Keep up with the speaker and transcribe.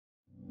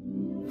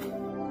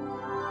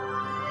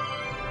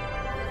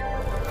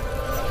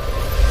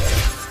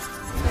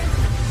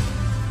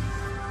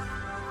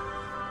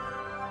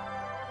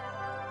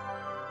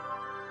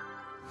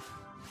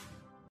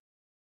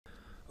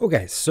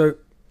Okay, so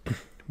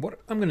what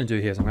I'm going to do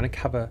here is I'm going to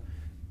cover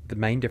the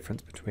main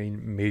difference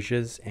between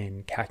measures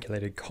and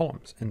calculated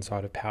columns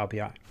inside of Power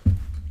BI,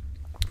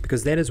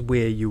 because that is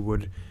where you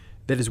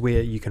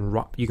can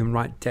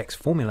write DAX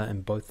formula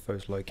in both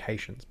those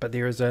locations. But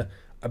there is a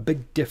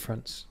big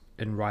difference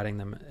in writing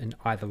them in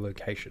either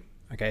location,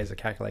 okay, as a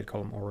calculated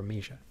column or a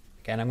measure.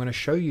 Okay, and I'm going to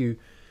show you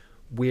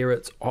where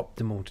it's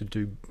optimal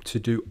to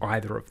do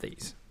either of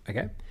these.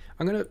 Okay,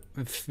 the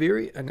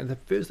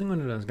first thing I'm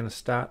going to do is going to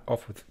start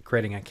off with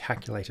creating a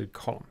calculated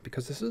column,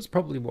 because this is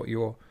probably what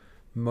you're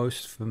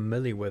most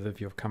familiar with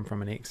if you've come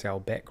from an Excel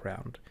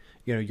background.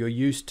 You know, you're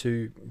used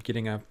to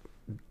getting a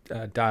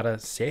data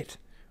set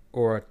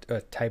or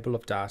a table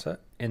of data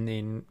and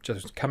then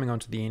just coming on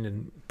to the end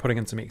and putting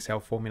in some Excel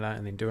formula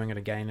and then doing it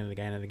again and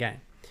again and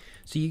again.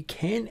 So you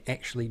can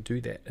actually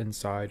do that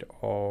inside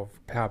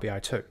of Power BI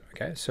too.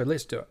 Okay, so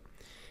let's do it.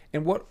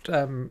 And what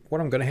I'm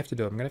going to have to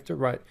do, I'm going to have to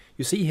write,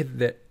 you see here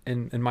that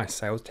in my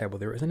sales table,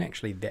 there isn't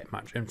actually that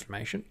much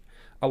information.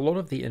 A lot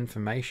of the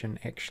information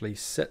actually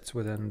sits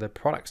within the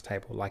products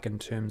table, like in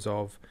terms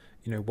of,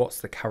 you know, what's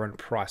the current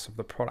price of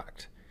the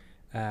product,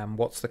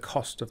 what's the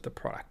cost of the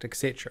product,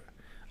 etc.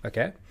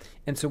 Okay,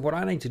 and so what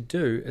I need to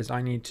do is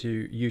I need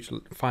to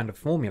find a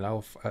formula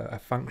or a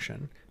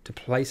function to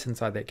place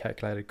inside that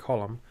calculated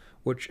column,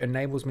 which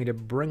enables me to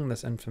bring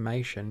this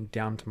information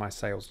down to my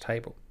sales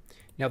table.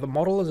 Now the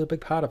model is a big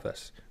part of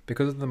this.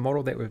 Because of the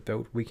model that we've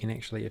built, we can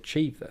actually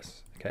achieve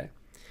this. Okay,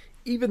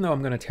 even though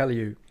I'm going to tell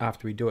you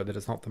after we do it that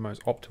it's not the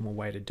most optimal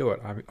way to do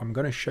it, I'm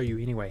going to show you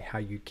anyway how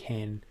you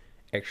can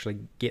actually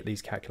get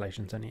these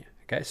calculations in here.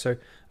 Okay, so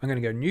I'm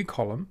going to go new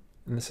column,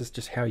 and this is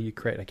just how you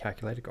create a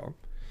calculated column.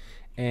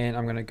 And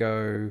I'm going to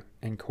go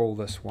and call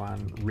this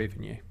one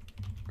revenue.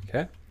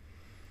 Okay,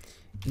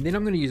 and then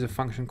I'm going to use a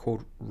function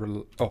called I'm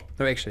going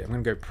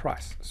to go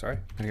price. Sorry,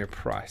 I'm going to go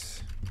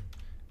price,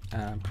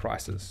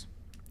 prices.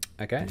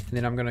 Okay, and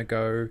then I'm going to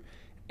go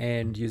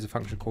and use a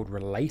function called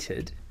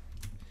related.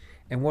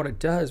 And what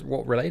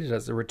related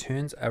does, it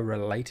returns a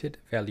related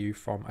value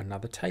from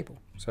another table.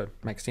 So it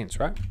makes sense,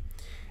 right?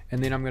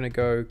 And then I'm going to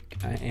go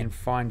and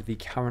find the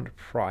current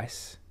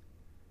price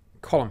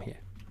column here.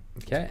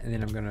 Okay, and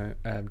then I'm going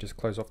to just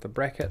close off the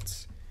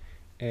brackets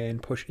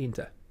and push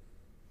enter.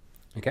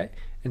 Okay,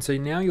 and so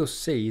now you'll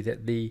see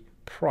that the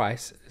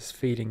price is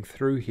feeding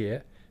through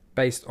here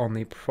based on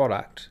the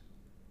product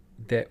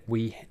that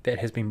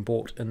has been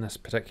bought in this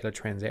particular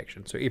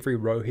transaction. So every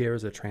row here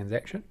is a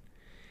transaction,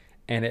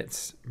 and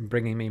it's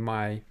bringing me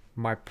my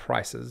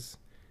prices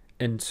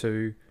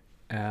into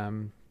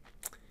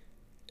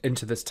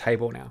this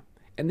table now.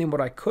 And then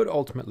what I could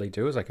ultimately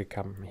do is I could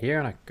come here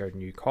and I could go to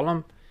new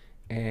column,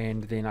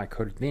 and then I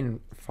could then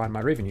find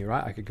my revenue,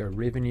 right? I could go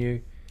revenue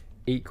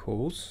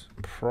equals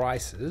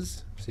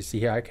prices. So you see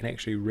here I can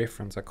actually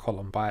reference a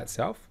column by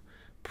itself,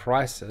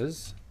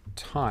 prices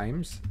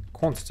times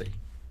quantity.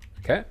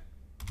 Okay,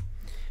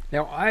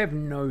 now I have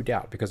no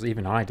doubt, because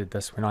even I did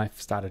this when I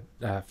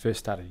first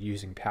started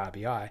using Power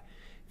BI,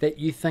 that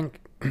you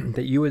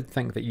would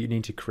think that you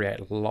need to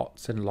create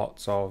lots and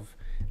lots of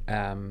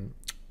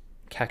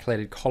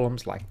calculated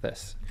columns like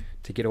this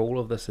to get all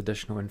of this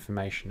additional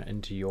information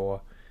into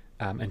your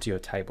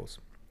tables.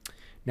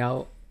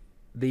 Now,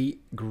 the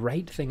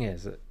great thing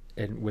is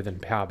within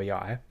Power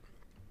BI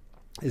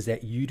is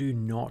that you do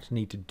not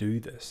need to do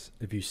this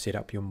if you set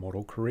up your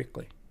model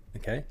correctly.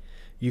 Okay,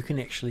 you can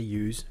actually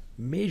use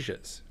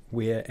measures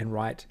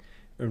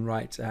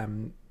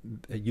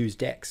use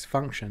DAX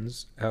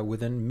functions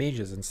within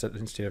measures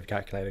instead of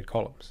calculated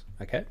columns.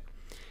 Okay,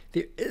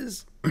 there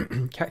is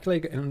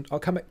calculated, and I'll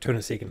come back to it in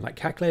a second. Like,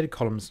 calculated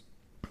columns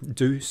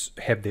do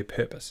have their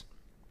purpose,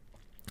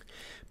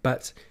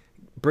 but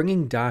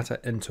bringing data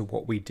into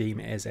what we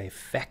deem as a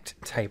fact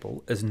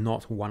table is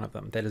not one of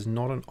them. That is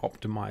not an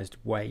optimized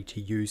way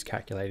to use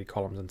calculated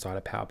columns inside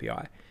of Power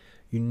BI.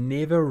 You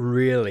never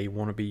really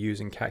want to be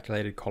using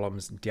calculated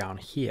columns down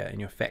here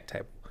in your fact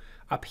table.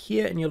 Up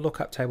here in your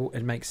lookup table,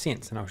 it makes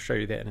sense, and I'll show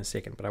you that in a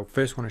second, but I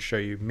first want to show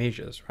you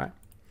measures, right?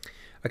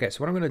 Okay, so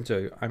what I'm going to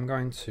do, I'm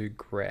going to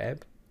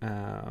grab,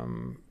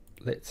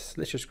 let's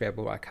just grab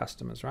all our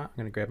customers, right? I'm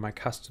going to grab my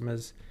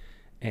customers,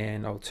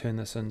 and I'll turn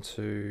this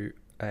into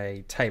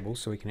a table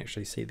so we can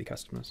actually see the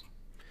customers,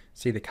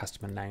 see the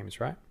customer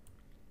names, right?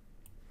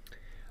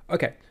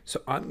 Okay,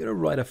 so I'm going to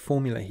write a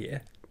formula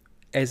here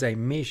as a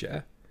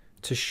measure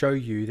to show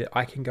you that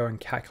I can go and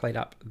calculate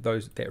up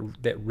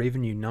that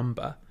revenue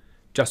number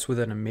just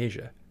within a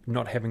measure,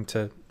 not having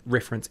to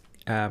reference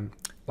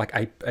like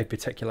a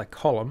particular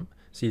column.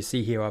 So you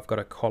see here I've got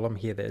a column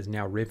here that is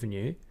now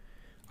revenue.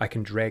 I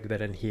can drag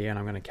that in here and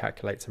I'm going to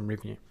calculate some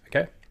revenue.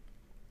 Okay,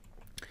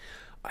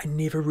 I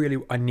never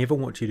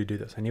want you to do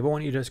this. I never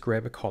want you to just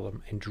grab a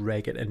column and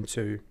drag it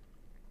into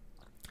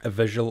a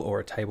visual or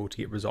a table to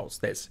get results.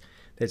 That's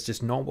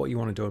just not what you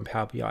want to do in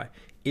Power BI.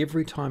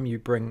 Every time you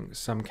bring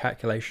some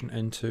calculation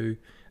into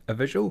a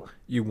visual,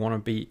 you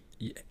want to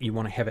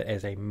have it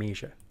as a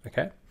measure.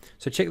 Okay,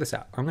 so check this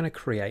out. I'm going to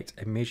create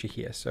a measure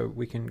here. So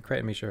we can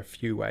create a measure a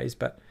few ways,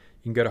 but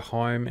you can go to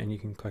home and you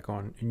can click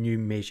on new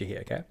measure here.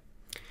 Okay,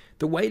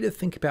 The way to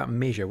think about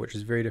measure, which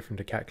is very different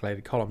to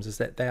calculated columns, is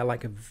that they are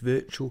like a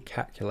virtual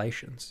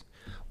calculations.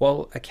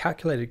 While a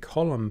calculated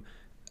column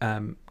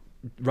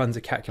runs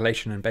a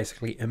calculation and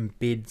basically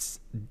embeds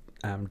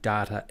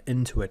data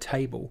into a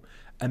table,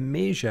 a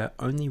measure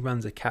only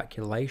runs a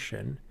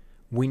calculation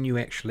when you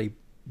actually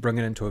bring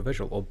it into a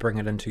visual or bring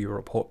it into your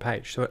report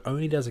page. So it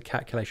only does a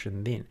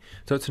calculation then.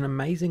 So it's an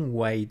amazing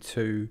way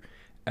to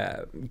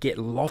get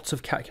lots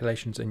of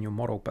calculations in your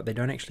model, but they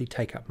don't actually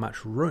take up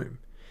much room.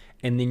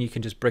 And then you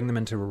can just bring them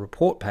into a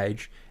report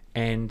page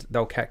and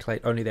they'll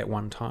calculate only that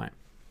one time,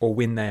 or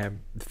when they're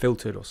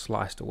filtered or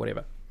sliced or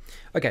whatever.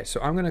 Okay,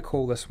 so I'm going to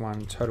call this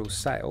one total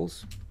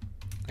sales.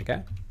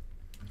 Okay,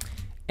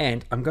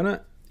 and I'm going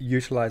to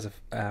utilize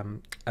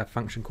a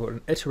function called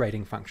an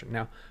iterating function.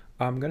 Now,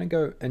 I'm going to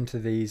go into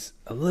these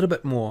a little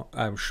bit more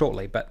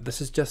shortly, but this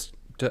is just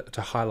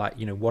to highlight,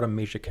 what a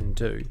measure can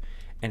do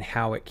and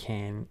how it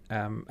can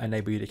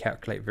enable you to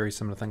calculate very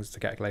similar things to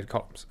calculated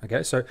columns.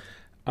 Okay, so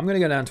I'm going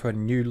to go down to a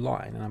new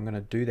line, and I'm going to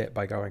do that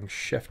by going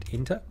Shift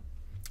Enter.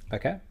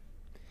 Okay,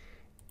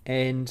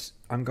 and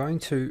I'm going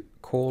to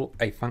call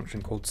a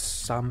function called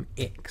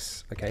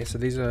SumX. Okay, so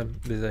these are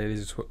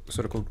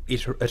sort of called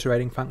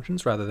iterating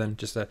functions rather than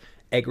just a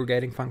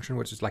aggregating function,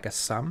 which is like a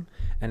sum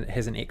and it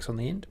has an X on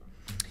the end.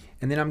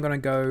 And then I'm going to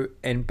go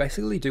and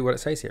basically do what it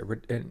says here.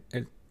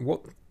 And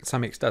what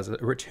SumX does,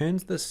 it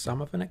returns the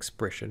sum of an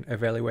expression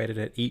evaluated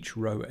at each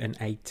row in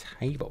a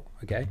table.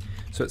 Okay,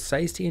 so it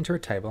says to enter a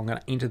table. I'm going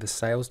to enter the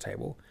sales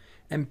table,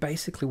 and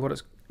basically what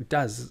it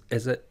does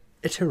is it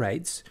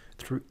iterates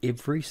through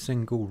every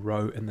single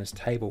row in this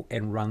table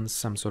and runs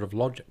some sort of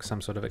logic,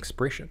 some sort of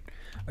expression.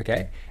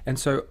 Okay, and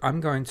so I'm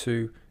going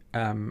to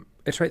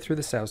iterate through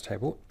the sales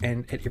table,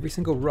 and at every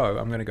single row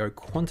I'm going to go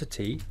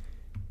quantity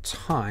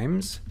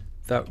times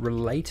the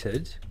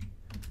related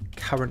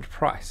current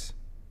price.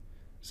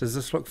 So does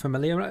this look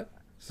familiar? Right?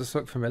 Does this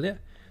look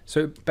familiar?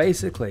 So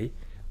basically,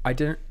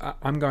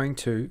 I'm going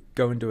to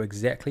go and do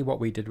exactly what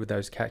we did with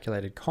those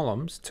calculated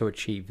columns to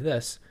achieve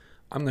this.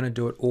 I'm going to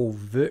do it all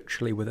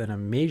virtually within a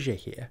measure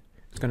here.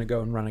 It's going to go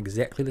and run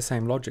exactly the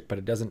same logic, but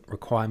it doesn't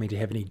require me to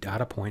have any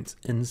data points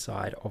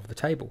inside of the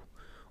table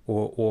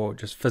or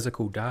just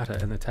physical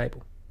data in the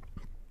table.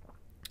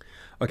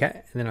 Okay,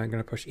 and then I'm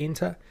going to push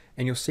enter,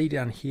 and you'll see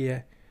down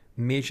here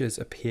measures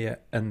appear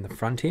in the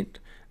front end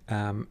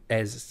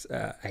as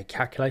a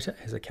calculator,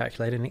 has a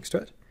calculator next to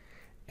it.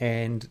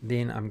 And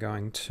then I'm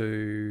going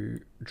to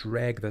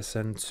drag this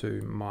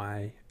into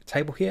my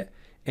table here,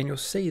 and you'll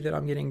see that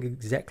I'm getting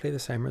exactly the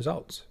same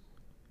results.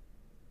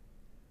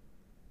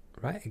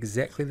 Right,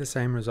 exactly the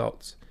same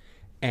results.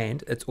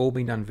 And it's all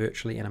been done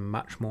virtually in a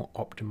much more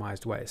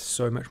optimized way. It's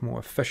so much more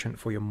efficient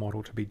for your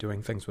model to be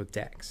doing things with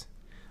DAX.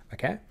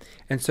 Okay,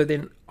 and so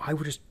then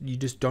you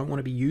just don't want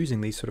to be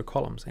using these sort of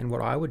columns. And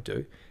what I would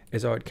do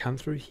is I would come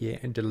through here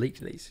and delete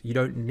these. You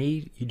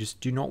just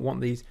do not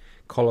want these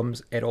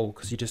columns at all,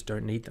 because you just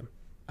don't need them.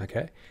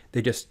 Okay,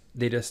 they're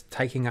just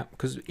taking up,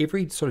 because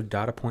every sort of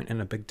data point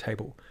in a big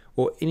table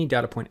or any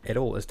data point at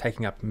all is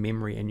taking up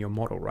memory in your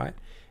model, right?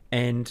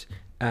 And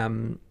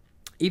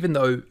even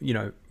though,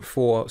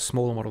 for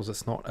smaller models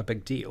it's not a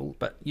big deal,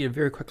 but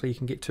very quickly you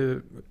can get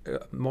to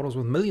models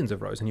with millions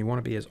of rows, and you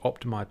want to be as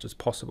optimized as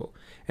possible.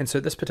 And so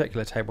this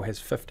particular table has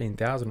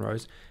 15,000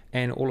 rows,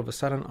 and all of a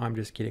sudden I'm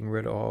just getting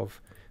rid of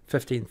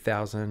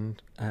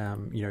 15,000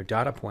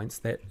 data points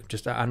that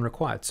just are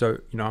unrequired. So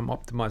I'm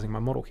optimizing my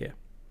model here.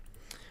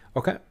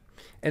 Okay,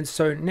 and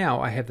so now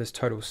I have this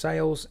total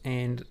sales,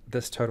 and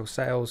this total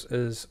sales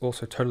is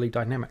also totally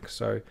dynamic.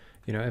 So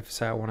if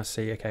say I want to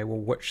see, okay, well,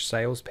 which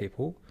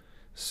salespeople,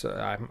 so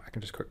I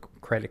can just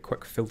create a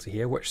quick filter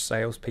here, which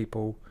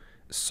salespeople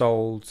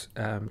sold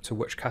to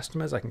which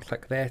customers. I can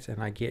click that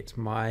and I get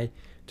my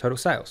total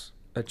sales.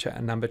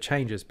 A number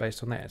changes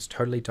based on that. It's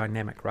totally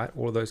dynamic, right?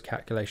 All of those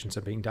calculations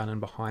are being done in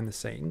behind the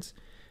scenes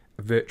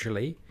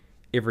virtually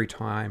every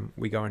time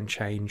we go and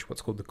change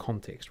what's called the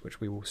context, which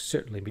we will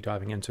certainly be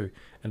diving into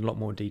in a lot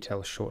more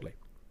detail shortly.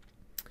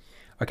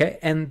 Okay,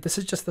 and this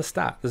is just the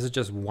start. This is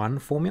just one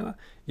formula.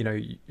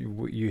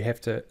 You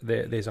have to,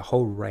 there's a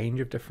whole range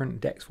of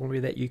different DAX formulae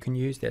that you can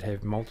use that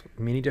have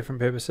many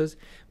different purposes,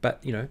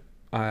 but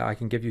I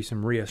can give you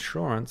some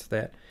reassurance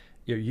that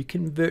you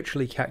can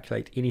virtually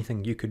calculate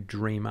anything you could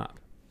dream up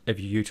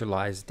if you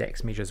utilize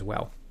DAX measures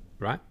well,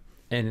 right?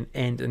 And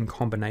in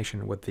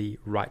combination with the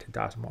right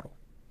data model.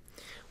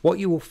 What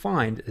you will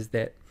find is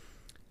that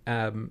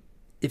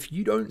if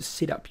you don't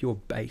set up your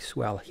base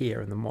well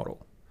here in the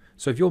model,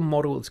 so if your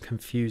model is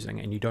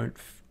confusing and you don't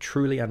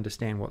truly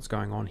understand what's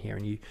going on here,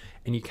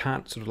 and you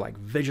can't sort of like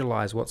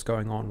visualize what's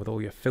going on with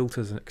all your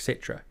filters and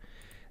etc.,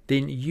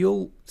 then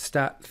you'll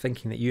start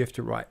thinking that you have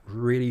to write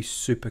really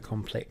super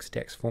complex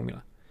DAX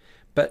formula.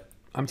 But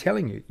I'm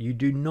telling you, you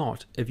do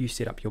not if you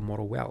set up your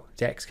model well.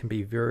 DAX can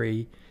be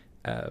very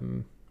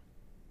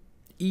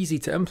easy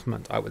to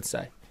implement, I would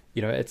say.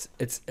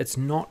 It's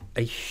not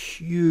a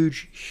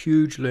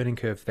huge learning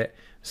curve that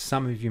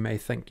some of you may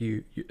think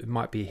you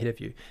might be ahead of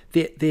you.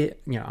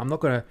 I'm not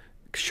going to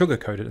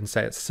sugarcoat it and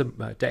say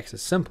DAX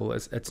is simple.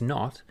 It's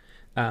not.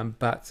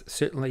 but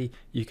certainly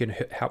you can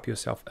help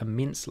yourself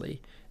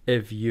immensely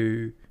if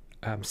you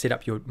set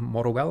up your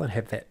model well and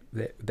have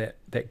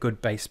that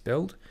good base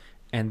build,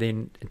 and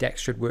then DAX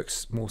should work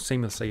more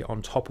seamlessly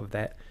on top of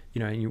that,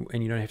 and you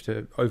don't have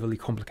to overly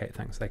complicate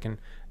things. They can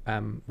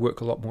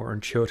work a lot more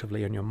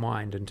intuitively in your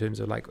mind in terms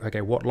of like,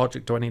 okay, what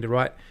logic do I need to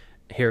write?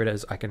 Here it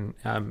is. I can,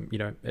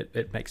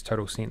 it makes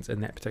total sense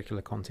in that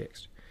particular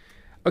context.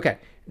 Okay,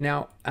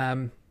 now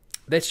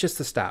that's just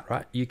the start,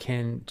 right? You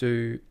can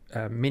do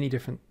many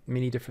different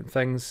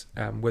things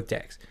with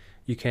DAX.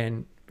 You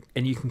can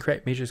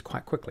create measures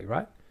quite quickly,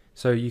 right?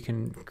 So you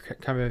can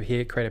come over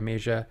here, create a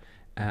measure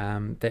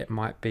that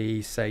might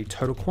be, say,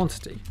 total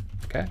quantity,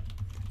 okay?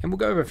 And we'll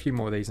go over a few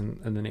more of these in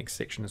the next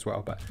section as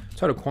well. But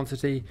total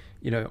quantity,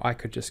 I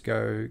could just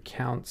go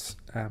counts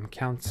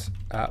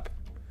up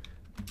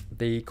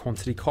the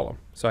quantity column.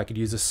 So I could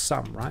use a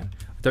sum, right?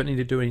 I don't need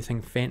to do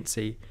anything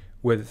fancy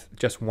with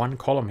just one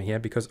column here,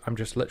 because I'm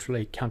just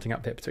literally counting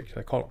up that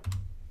particular column.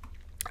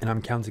 And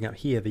I'm counting up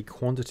here the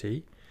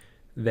quantity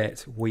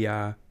that we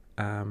are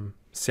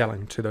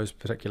selling to those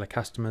particular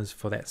customers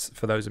for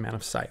those amount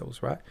of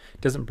sales, right?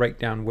 It doesn't break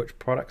down which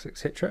products,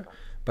 etc.,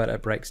 but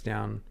it breaks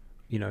down,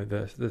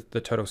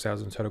 the total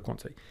sales and total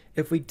quantity.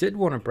 If we did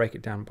want to break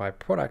it down by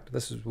product,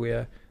 this is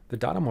where the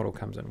data model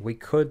comes in. We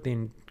could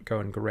then go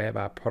and grab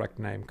our product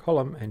name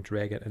column and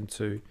drag it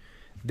into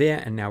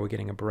there, and now we're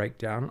getting a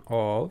breakdown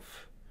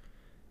of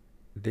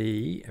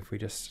if we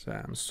just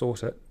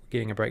sort it,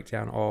 getting a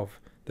breakdown of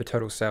the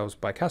total sales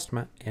by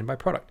customer and by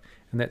product,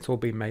 and that's all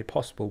been made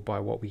possible by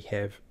what we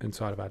have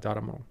inside of our data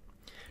model.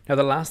 Now,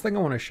 the last thing I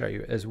want to show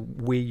you is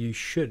where you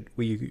should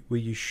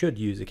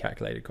use a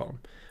calculated column.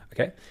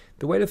 Okay,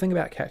 the way to think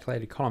about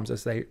calculated columns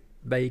is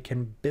they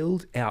can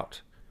build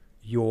out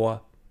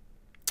your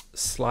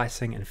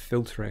slicing and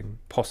filtering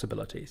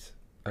possibilities.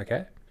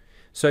 Okay,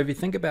 so if you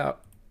think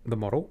about the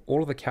model,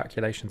 all of the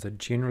calculations are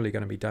generally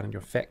going to be done in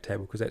your fact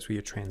table, because that's where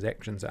your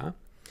transactions are,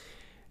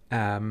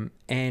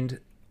 and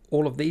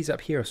all of these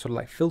up here are sort of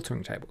like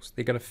filtering tables.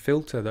 They're going to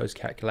filter those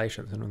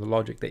calculations and the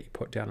logic that you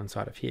put down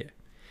inside of here.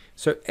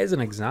 So as an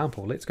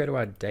example, let's go to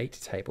our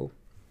data table,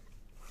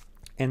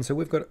 and so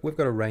we've got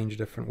a range of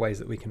different ways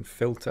that we can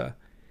filter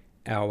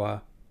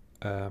our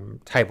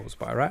tables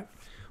by, right?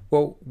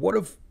 Well, what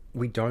if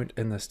we don't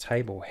in this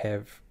table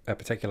have a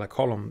particular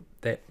column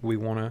that we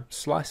want to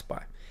slice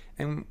by?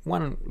 And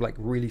one like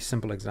really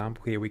simple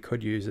example here we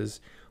could use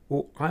is,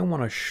 well, I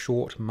want a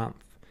short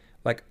month.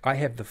 Like, I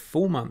have the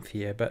full month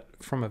here, but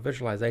from a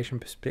visualization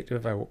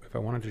perspective, if I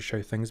wanted to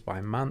show things by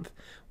month,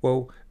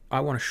 well, I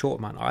want a short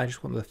month. I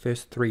just want the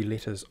first 3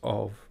 letters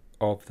of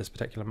this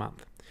particular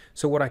month.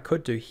 So what I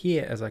could do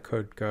here is I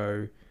could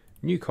go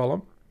new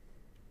column,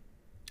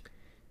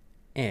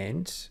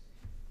 and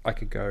I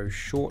could go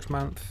short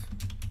month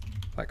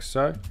like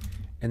so,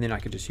 and then I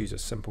could just use a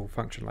simple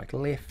function like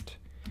left,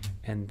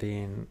 and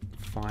then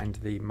find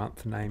the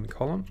month name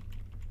column,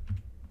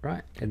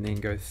 right? And then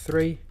go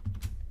 3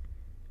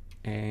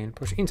 and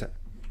push enter.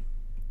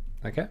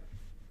 Okay.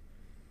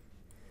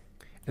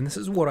 And this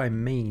is what I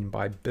mean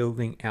by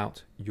building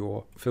out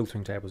your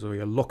filtering tables or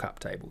your lookup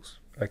tables.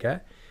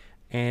 Okay.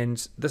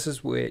 And this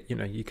is where,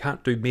 you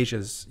can't do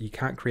measures. You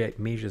can't create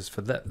measures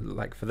for that,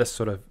 like for this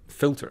sort of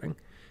filtering,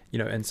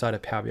 inside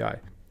of Power BI.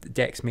 The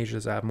DAX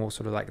measures are more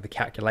sort of like the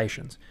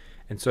calculations.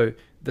 And so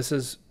this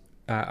is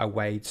a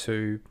way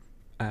to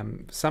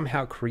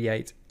somehow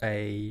create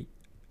a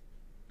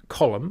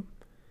column,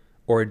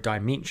 or a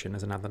dimension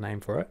is another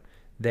name for it,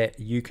 that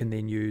you can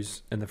then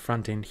use in the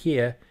front end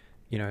here.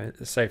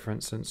 Say for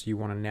instance, you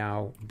want to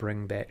now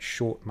bring that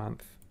short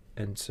month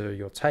into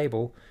your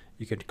table.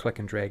 You could click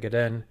and drag it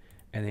in,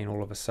 and then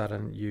all of a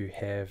sudden you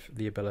have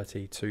the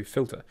ability to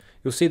filter.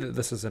 You'll see that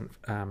this isn't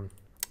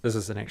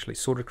actually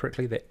sorted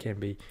correctly. That can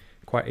be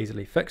quite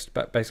easily fixed,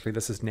 but basically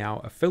this is now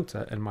a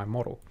filter in my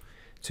model.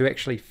 To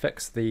actually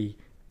fix the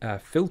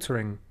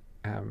filtering,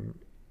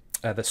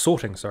 the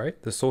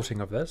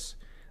sorting of this.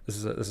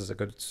 This is a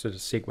good sort of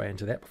segue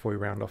into that before we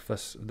round off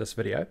this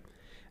video.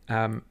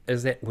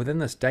 Is that within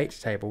this date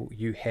table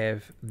you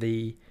have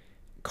the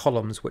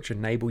columns which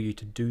enable you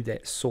to do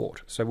that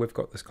sort. So we've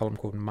got this column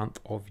called month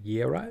of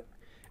year, right?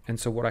 And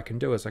so what I can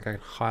do is I can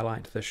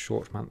highlight this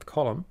short month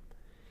column,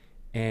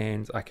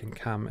 and I can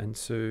come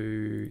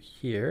into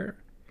here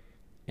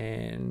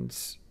and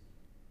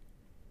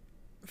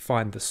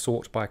find the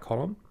sort by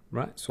column,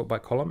 right? Sort by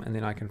column, and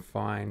then I can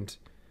find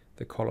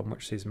the column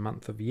which says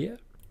month of year.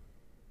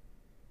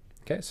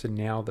 Okay, so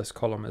now this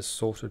column is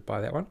sorted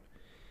by that one,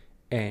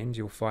 and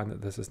you'll find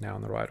that this is now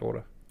in the right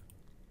order.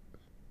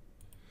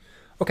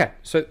 Okay,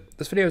 so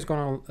this video has gone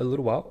on a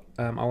little while.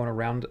 I want to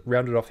round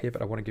it off here,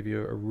 but I want to give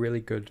you a really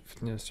good,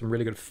 some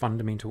really good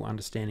fundamental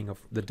understanding of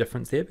the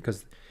difference there,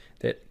 because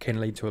that can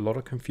lead to a lot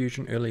of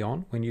confusion early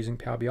on when using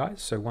Power BI.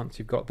 So once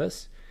you've got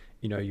this,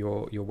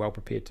 you're well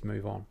prepared to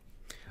move on.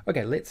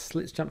 Okay, let's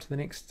jump to the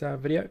next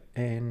video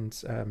and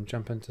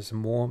jump into some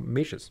more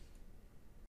measures.